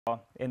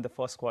in the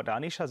first quarter.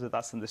 Anisha is with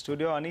us in the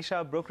studio.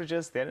 Anisha,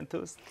 brokerages, they're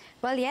enthused.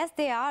 Well, yes,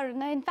 they are.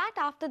 In fact,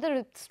 after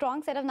the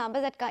strong set of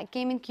numbers that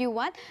came in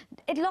Q1,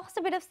 it lost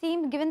a bit of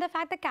steam given the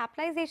fact that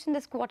capitalization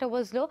this quarter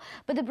was low.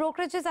 But the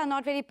brokerages are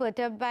not very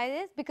perturbed by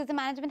this because the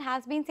management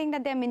has been saying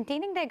that they're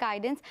maintaining their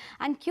guidance,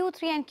 and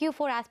Q3 and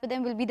Q4 as per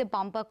them will be the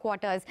bumper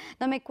quarters.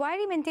 Now,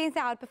 Macquarie maintains the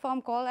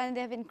outperform call and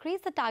they have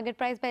increased the target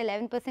price by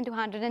 11% to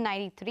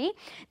 193.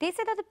 They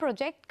say that the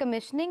project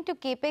commissioning to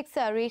capex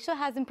ratio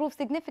has improved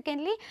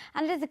significantly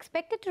and it is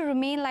expected to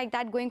remain like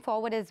that going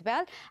forward as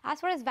well. As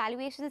far as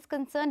valuation is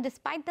concerned,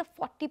 despite the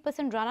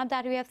 40% run-up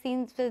that we have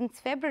seen since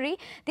February,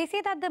 they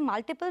say that the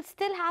multiples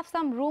still have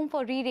some room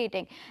for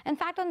re-rating. In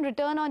fact, on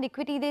return on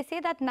equity, they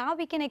say that now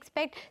we can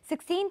expect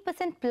 16%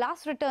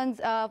 plus returns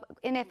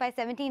in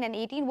FY17 and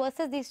 18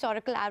 versus the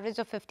historical average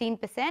of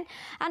 15%.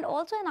 And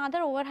also another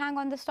overhang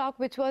on the stock,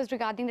 which was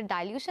regarding the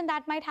dilution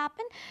that might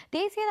happen.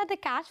 They say that the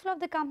cash flow of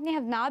the company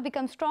have now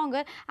become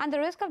stronger and the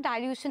risk of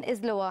dilution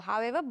is lower.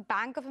 However,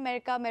 Bank of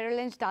America Merrill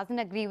Lynch doesn't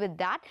agree with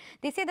that.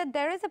 They say that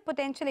there is a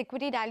potential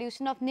equity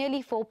dilution of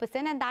nearly 4%,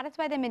 and that is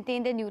why they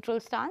maintain their neutral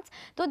stance.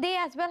 Though they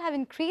as well have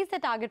increased the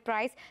target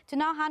price to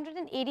now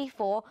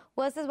 184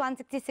 versus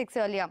 166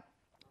 earlier.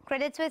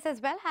 Credit Suisse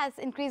as well has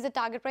increased the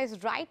target price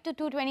right to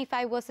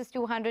 225 versus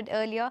 200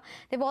 earlier.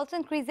 They've also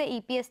increased their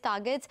EPS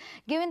targets,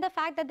 given the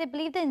fact that they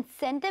believe the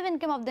incentive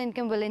income of the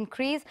income will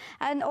increase.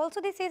 And also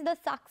they say the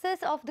success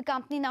of the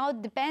company now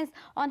depends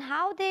on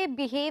how they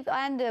behave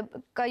and,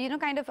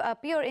 kind of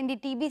appear in the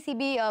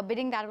TBCB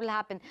bidding that will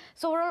happen.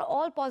 So overall,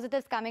 all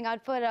positives coming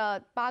out for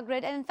Power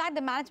Grid. And in fact,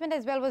 the management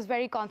as well was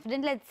very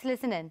confident. Let's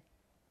listen in.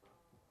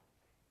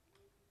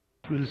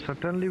 Will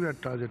certainly we are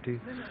targeting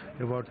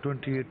about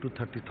 28 to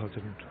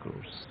 30,000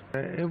 crores.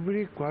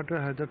 Every quarter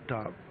has a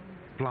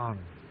plan.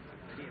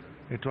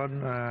 It was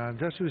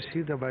just we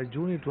see that by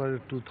June it was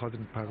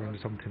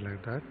 2,500 something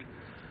like that,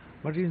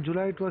 but in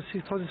July it was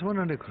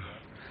 6,700 crores.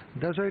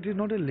 That's why it is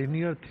not a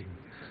linear thing.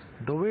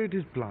 The way it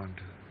is planned,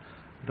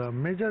 the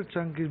major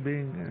chunk is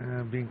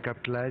being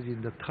capitalized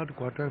in the third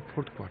quarter,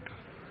 fourth quarter.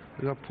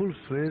 The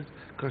full-fledged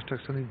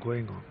construction is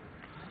going on,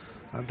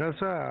 and that's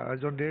why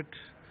as on date.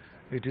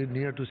 It is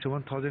near to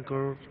 7,000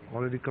 crore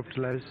already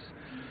capitalized.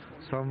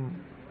 Some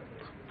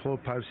 4,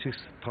 5,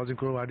 6,000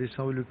 crore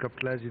additional will be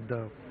capitalized in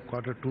the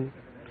quarter 2,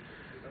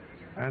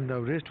 and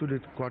the rest will be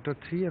quarter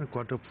 3 and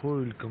quarter 4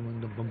 will come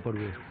in the bumper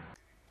way.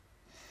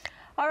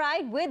 All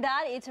right, with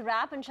that, it's a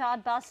wrap on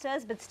Chart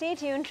Busters, but stay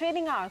tuned.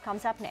 Trading Hour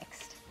comes up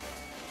next.